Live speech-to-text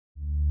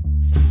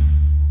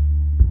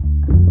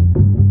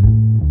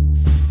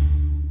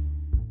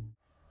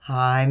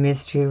Hi,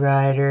 mystery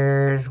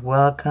writers.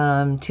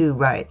 Welcome to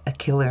Write a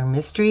Killer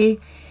Mystery,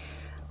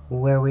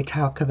 where we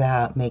talk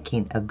about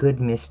making a good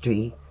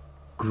mystery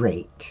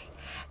great.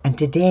 And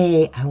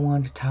today I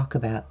want to talk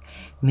about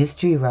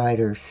mystery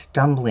writer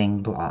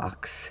stumbling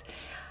blocks.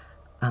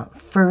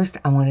 First,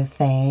 I want to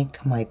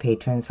thank my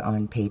patrons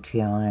on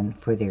Patreon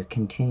for their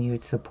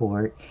continued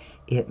support.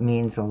 It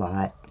means a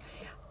lot.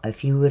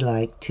 If you would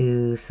like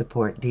to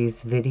support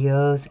these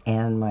videos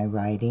and my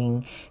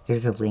writing,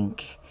 there's a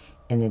link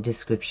in the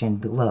description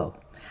below.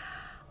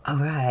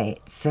 Alright,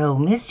 so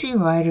mystery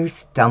writer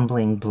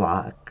stumbling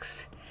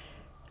blocks.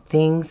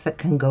 Things that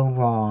can go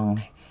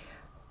wrong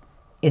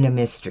in a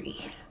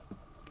mystery.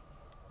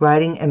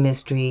 Writing a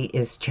mystery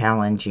is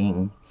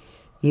challenging.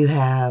 You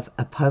have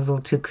a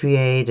puzzle to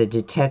create, a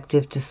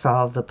detective to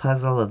solve the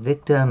puzzle, a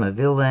victim, a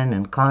villain,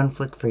 and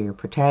conflict for your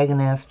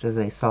protagonist as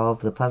they solve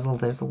the puzzle.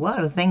 There's a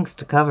lot of things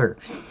to cover.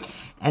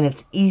 And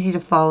it's easy to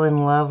fall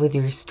in love with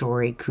your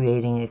story,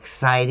 creating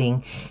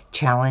exciting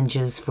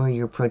challenges for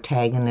your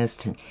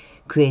protagonist, and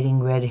creating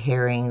red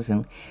herrings,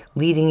 and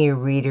leading your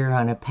reader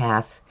on a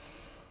path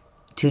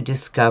to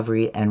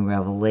discovery and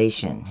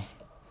revelation.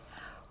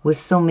 With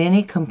so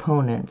many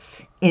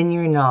components in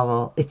your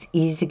novel, it's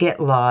easy to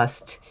get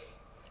lost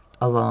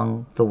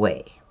along the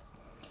way.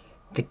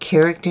 The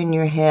character in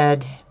your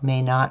head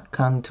may not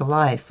come to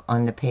life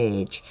on the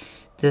page.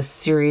 This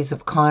series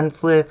of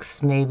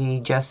conflicts may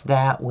be just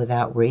that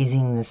without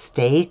raising the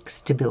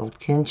stakes to build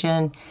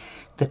tension.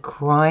 The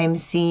crime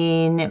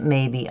scene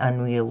may be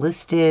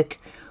unrealistic,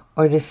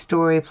 or the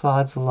story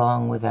plods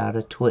along without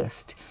a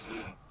twist.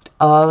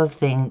 All of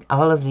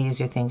these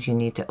are things you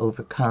need to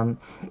overcome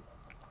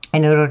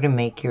in order to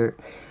make your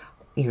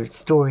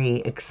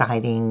story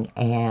exciting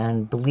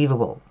and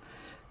believable.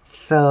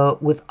 So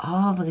with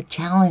all the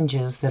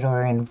challenges that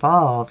are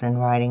involved in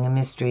writing a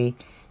mystery,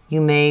 you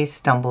may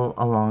stumble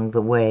along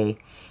the way.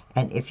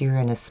 And if you're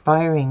an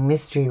aspiring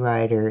mystery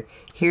writer,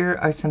 here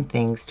are some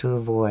things to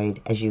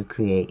avoid as you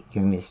create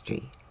your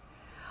mystery.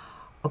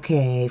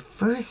 Okay,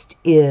 first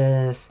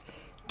is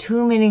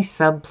too many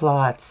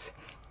subplots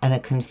and a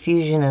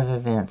confusion of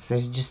events.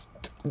 There's just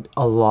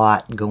a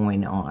lot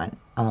going on.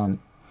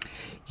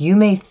 You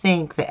may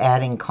think that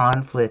adding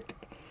conflict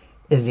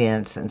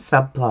events and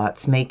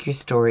subplots make your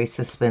story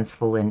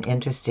suspenseful and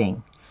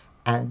interesting,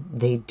 and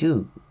they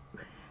do.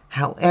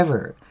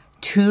 However,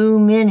 too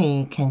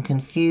many can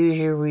confuse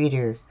your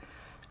reader.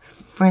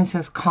 For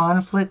instance,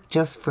 conflict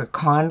just for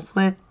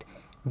conflict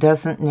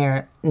doesn't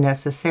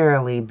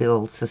necessarily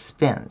build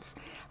suspense,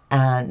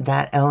 and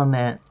that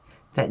element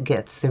that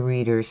gets the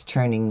readers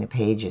turning the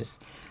pages.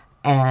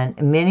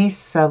 And many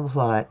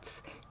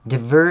subplots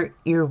divert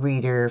your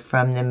reader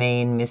from the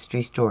main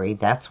mystery story.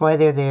 That's why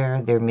they're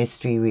there. They're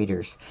mystery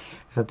readers.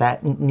 So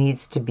that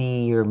needs to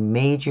be your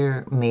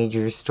major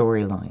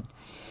storyline.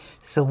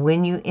 So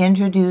when you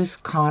introduce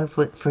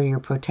conflict for your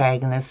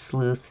protagonist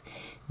sleuth,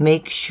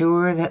 make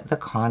sure that the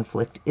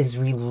conflict is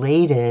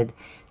related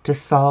to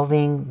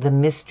solving the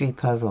mystery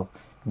puzzle.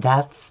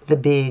 That's the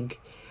big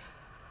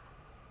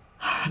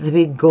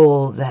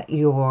goal that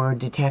your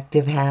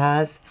detective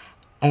has.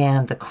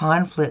 And the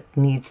conflict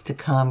needs to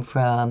come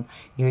from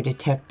your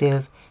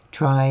detective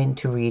trying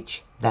to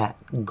reach that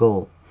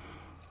goal.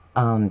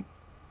 A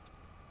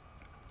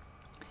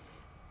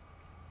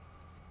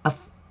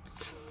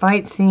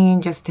fight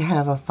scene, just to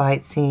have a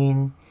fight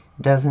scene,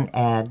 doesn't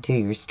add to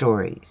your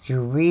story.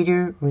 Your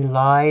reader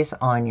relies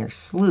on your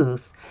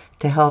sleuth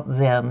to help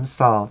them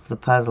solve the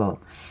puzzle.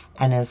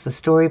 And as the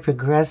story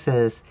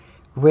progresses,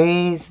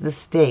 raise the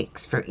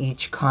stakes for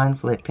each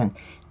conflict and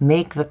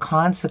make the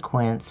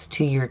consequence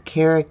to your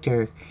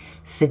character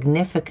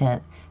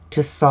significant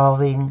to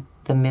solving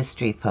the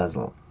mystery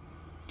puzzle.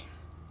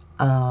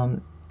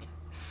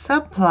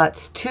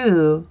 Subplots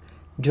too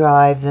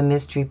drive the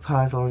mystery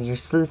puzzle. Your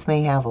sleuth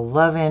may have a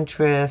love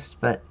interest,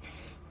 but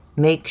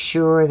make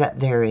sure that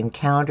their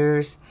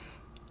encounters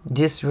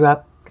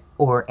disrupt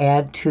or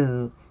add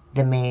to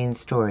the main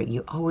story.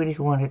 You always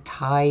want to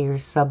tie your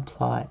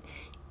subplot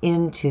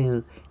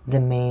into the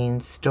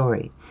main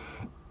story.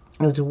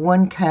 There's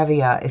one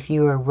caveat: if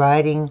you are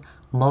writing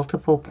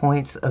multiple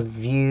points of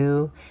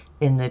view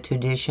in the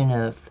tradition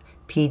of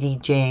P.D.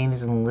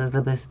 James and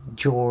Elizabeth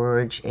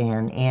George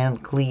and Anne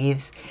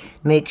Cleves,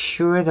 make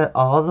sure that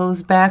all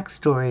those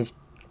backstories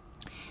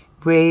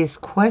raise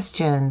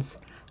questions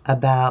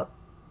about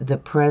the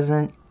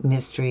present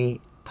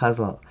mystery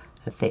puzzle,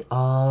 that they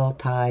all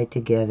tie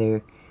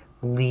together,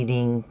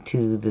 leading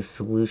to the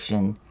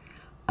solution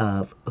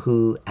of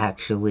who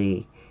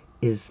actually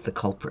is the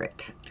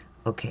culprit.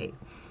 Okay,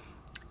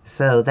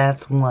 so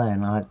that's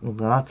one.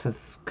 Lots of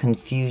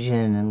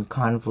confusion and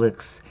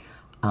conflicts,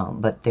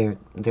 but they're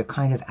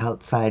kind of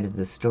outside of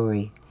the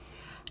story.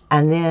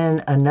 And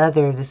then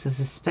another, this is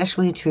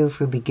especially true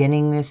for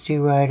beginning mystery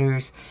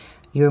writers,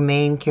 your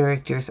main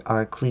characters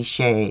are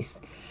cliches.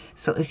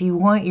 So if you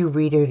want your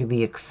reader to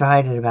be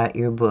excited about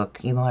your book,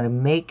 you want to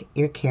make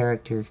your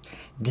characters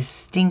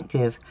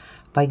distinctive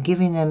by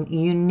giving them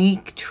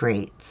unique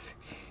traits.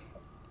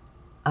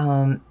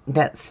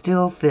 that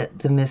still fit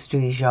the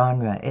mystery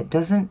genre. It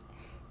doesn't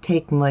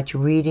take much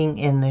reading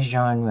in the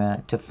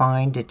genre to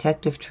find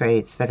detective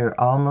traits that are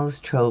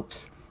almost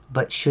tropes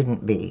but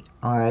shouldn't be.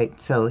 All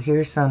right, so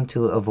here's some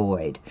to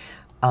avoid.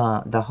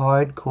 The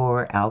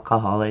hardcore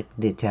alcoholic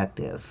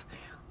detective.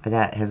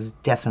 That has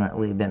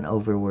definitely been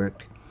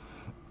overworked.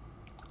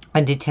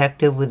 A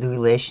detective with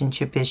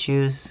relationship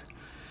issues.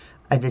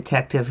 A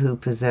detective who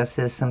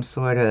possesses some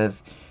sort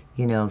of,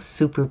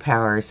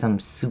 superpower, some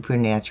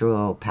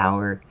supernatural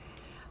power.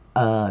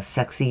 A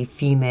sexy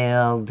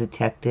female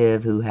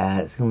detective who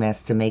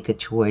has to make a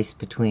choice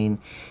between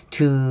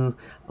two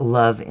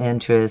love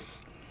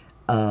interests.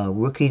 A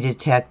rookie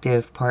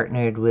detective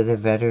partnered with a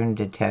veteran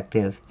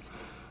detective.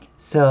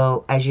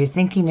 So as you're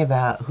thinking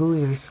about who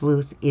your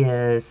sleuth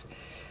is,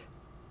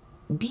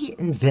 be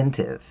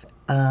inventive.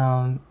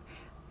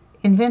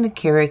 Invent a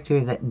character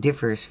that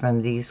differs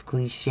from these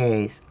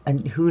cliches.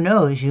 And who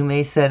knows, you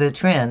may set a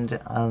trend.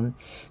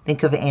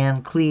 Think of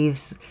Anne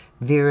Cleeve's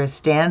Vera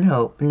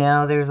Stanhope.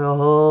 Now there's a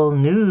whole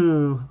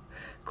new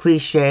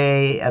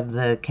cliche of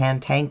the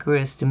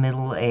cantankerous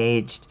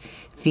middle-aged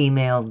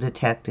female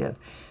detective.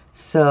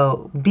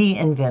 So be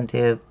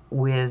inventive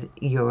with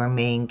your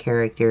main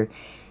character.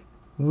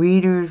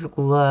 Readers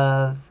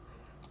love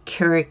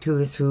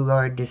characters who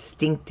are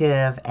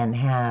distinctive and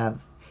have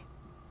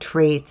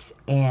traits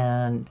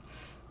and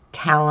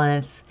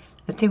talents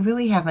that they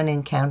really haven't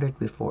encountered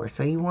before.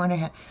 So you want to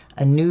have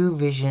a new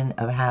vision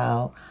of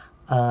how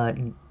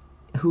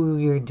who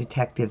your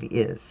detective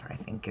is, I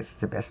think is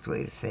the best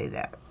way to say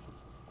that.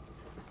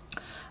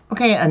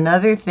 Okay,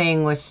 another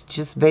thing which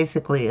just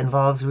basically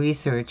involves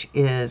research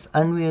is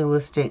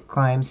unrealistic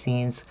crime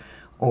scenes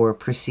or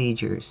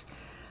procedures.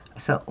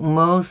 So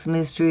most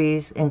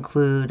mysteries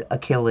include a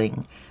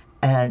killing.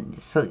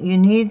 And so you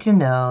need to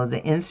know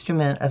the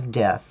instrument of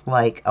death,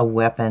 like a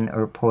weapon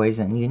or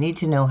poison. You need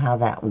to know how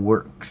that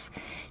works.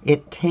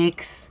 It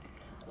takes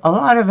a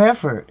lot of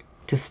effort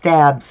to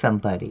stab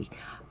somebody.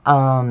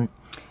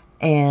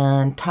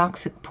 And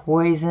toxic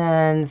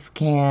poisons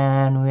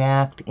can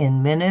react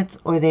in minutes,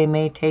 or they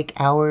may take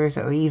hours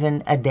or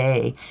even a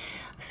day.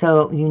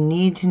 So you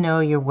need to know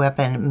your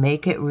weapon,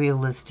 make it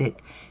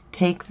realistic.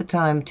 Take the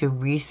time to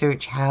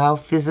research how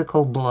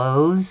physical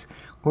blows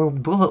or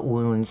bullet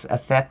wounds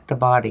affect the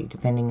body,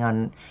 depending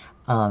on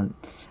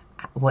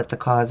what the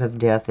cause of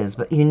death is.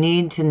 But you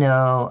need to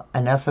know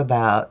enough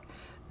about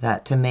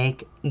that to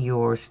make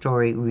your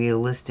story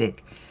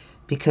realistic,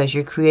 because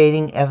you're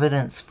creating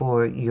evidence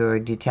for your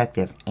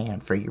detective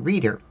and for your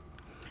reader.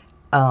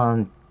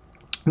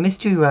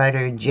 Mystery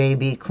writer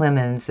J.B.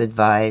 Clemens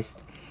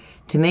advised,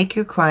 to make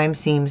your crime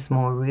scenes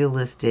more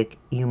realistic,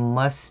 you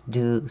must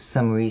do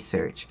some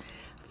research.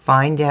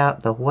 Find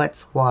out the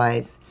what's,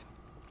 whys,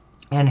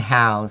 and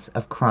hows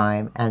of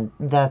crime, and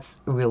that's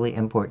really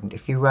important.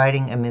 If you're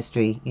writing a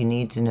mystery, you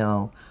need to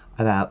know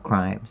about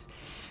crimes.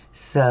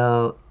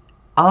 So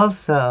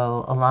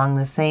also, along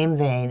the same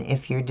vein,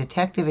 if your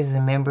detective is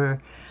a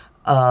member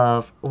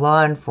of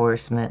law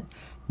enforcement,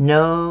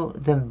 know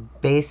the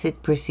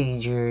basic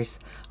procedures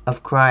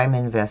of crime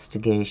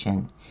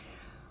investigation.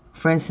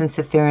 For instance,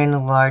 if they're in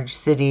a large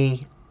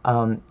city,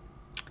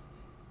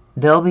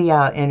 they'll be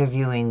out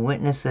interviewing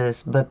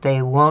witnesses, but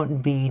they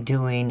won't be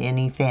doing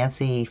any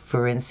fancy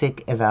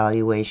forensic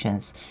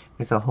evaluations.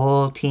 There's a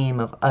whole team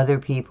of other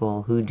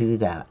people who do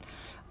that.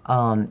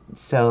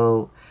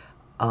 So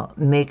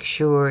make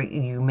sure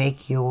you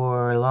make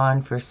your law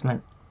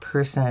enforcement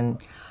person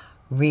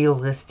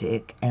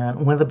realistic.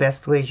 And one of the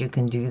best ways you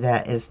can do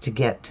that is to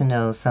get to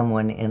know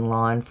someone in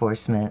law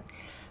enforcement,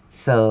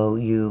 so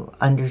you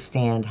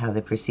understand how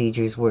the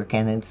procedures work.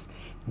 And it's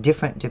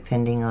different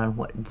depending on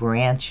what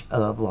branch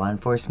of law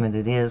enforcement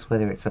it is,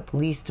 whether it's a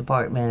police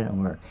department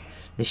or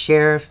the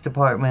sheriff's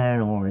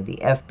department or the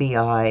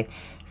FBI.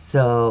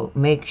 So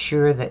make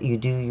sure that you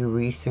do your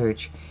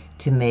research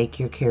to make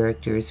your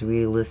characters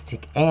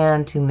realistic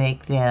and to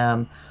make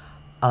them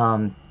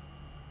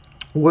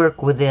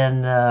work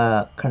within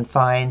the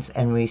confines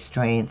and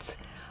restraints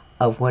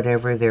of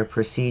whatever their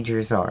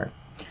procedures are.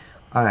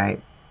 All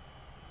right.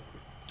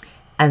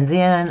 And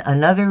then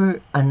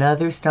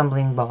another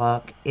stumbling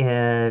block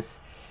is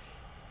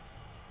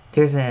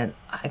I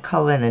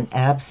call it an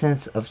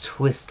absence of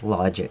twist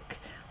logic.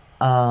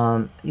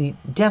 You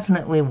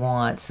definitely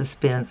want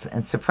suspense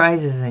and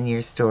surprises in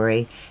your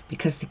story,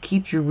 because to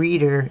keep your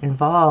reader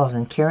involved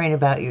and caring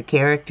about your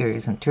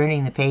characters and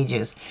turning the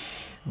pages.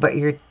 But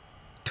your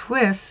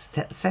twists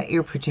that set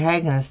your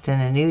protagonist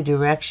in a new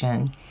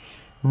direction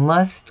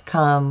must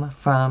come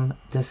from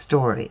the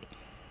story.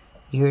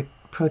 Your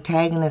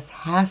protagonist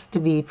has to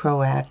be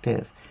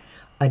proactive.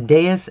 A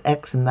deus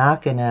ex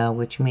machina,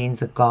 which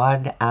means a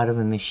god out of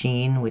a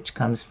machine, which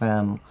comes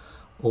from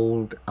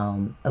old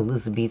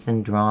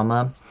Elizabethan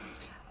drama,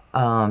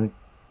 can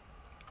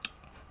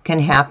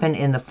happen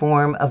in the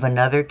form of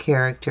another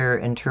character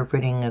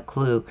interpreting a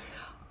clue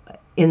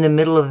in the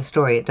middle of the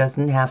story. It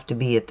doesn't have to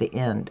be at the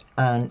end.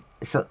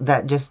 So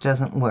that just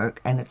doesn't work.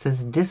 And it's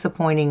as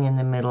disappointing in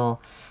the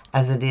middle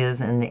as it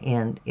is in the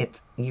end.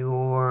 It's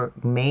your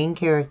main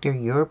character,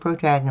 your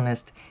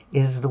protagonist,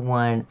 is the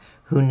one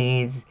who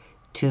needs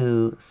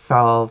to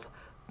solve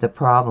the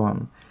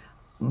problem.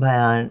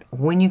 But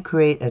when you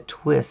create a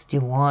twist,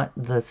 you want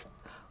the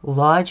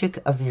logic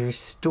of your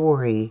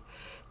story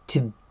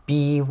to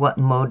be what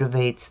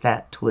motivates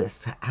that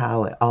twist,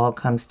 how it all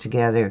comes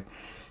together.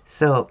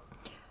 So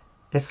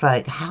it's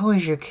like, how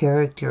is your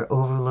character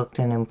overlooked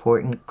an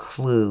important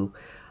clue?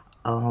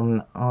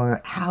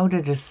 Or how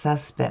did a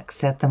suspect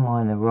set them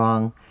on the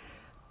wrong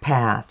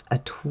path? A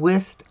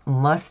twist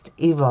must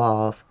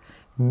evolve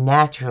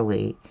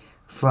naturally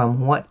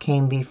from what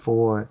came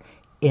before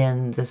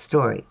in the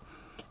story.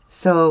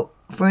 So,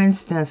 for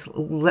instance,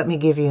 let me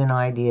give you an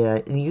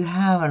idea. You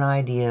have an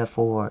idea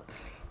for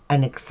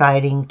an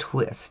exciting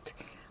twist,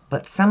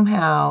 but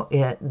somehow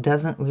it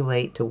doesn't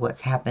relate to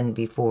what's happened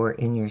before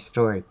in your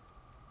story.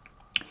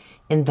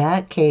 In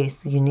that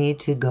case, you need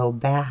to go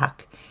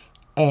back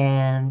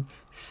and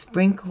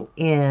sprinkle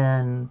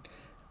in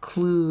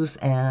clues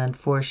and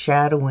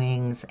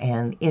foreshadowings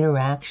and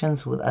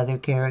interactions with other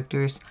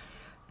characters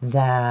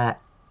that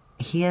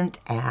hint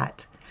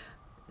at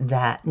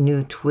that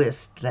new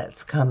twist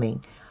that's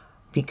coming,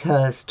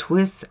 because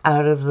twists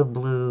out of the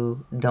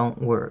blue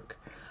don't work.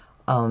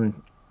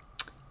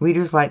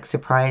 Readers like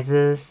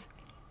surprises,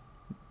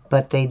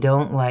 but they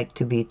don't like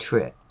to be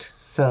tricked.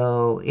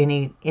 So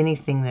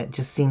anything that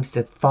just seems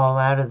to fall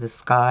out of the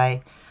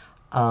sky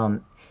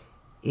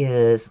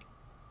is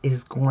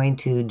going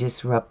to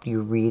disrupt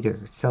your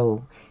reader.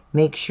 So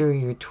make sure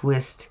your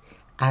twist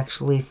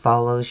actually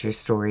follows your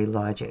story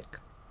logic.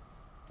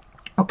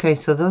 Okay,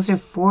 so those are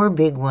 4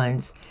 big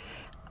ones,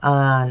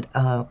 and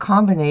a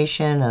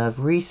combination of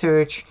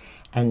research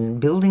and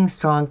building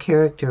strong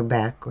character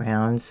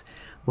backgrounds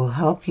will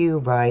help you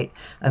write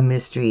a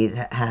mystery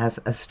that has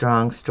a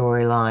strong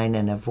storyline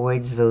and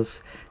avoids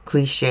those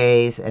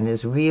cliches and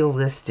is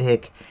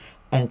realistic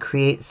and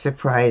creates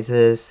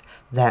surprises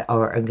that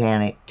are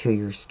organic to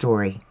your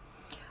story.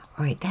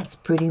 All right, that's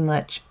pretty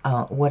much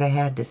what I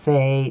had to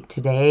say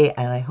today,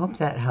 and I hope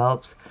that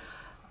helps.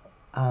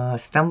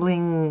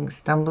 Stumbling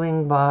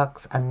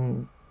blocks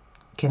can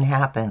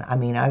happen. I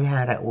mean, I've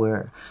had it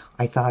where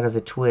I thought of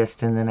a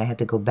twist and then I had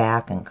to go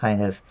back and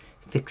kind of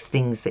fix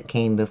things that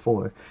came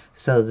before,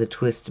 so the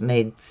twist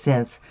made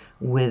sense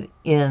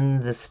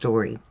within the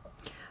story.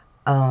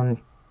 And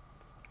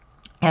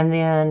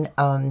then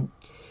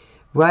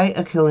Write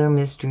a Killer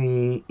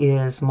Mystery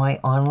is my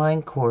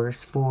online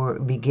course for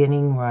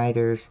beginning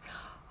writers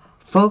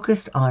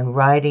focused on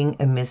writing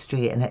a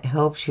mystery, and it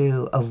helps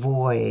you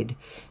avoid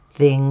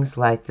things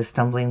like the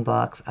stumbling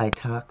blocks I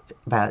talked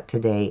about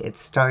today. It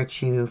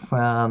starts you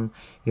from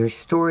your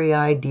story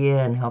idea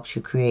and helps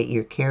you create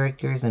your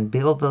characters and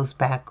build those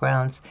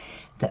backgrounds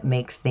that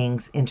makes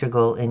things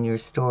integral in your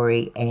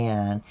story,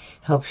 and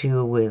helps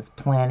you with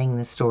planning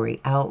the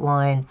story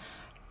outline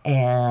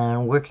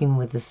and working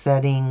with the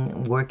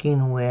setting,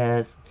 working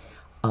with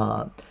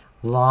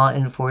law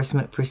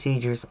enforcement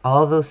procedures.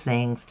 All those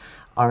things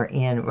are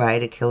in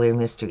Write a Killer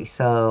Mystery.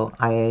 So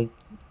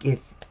if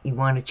you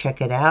want to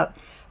check it out,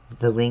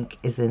 the link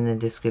is in the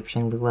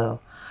description below.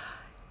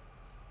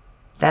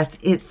 That's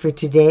it for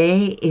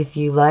today. If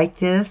you like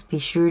this, be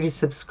sure to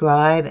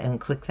subscribe and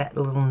click that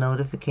little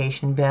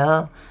notification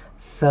bell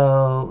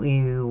so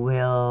you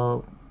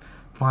will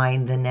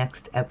find the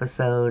next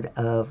episode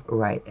of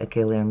Write a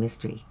Killer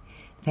Mystery.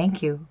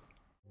 Thank you.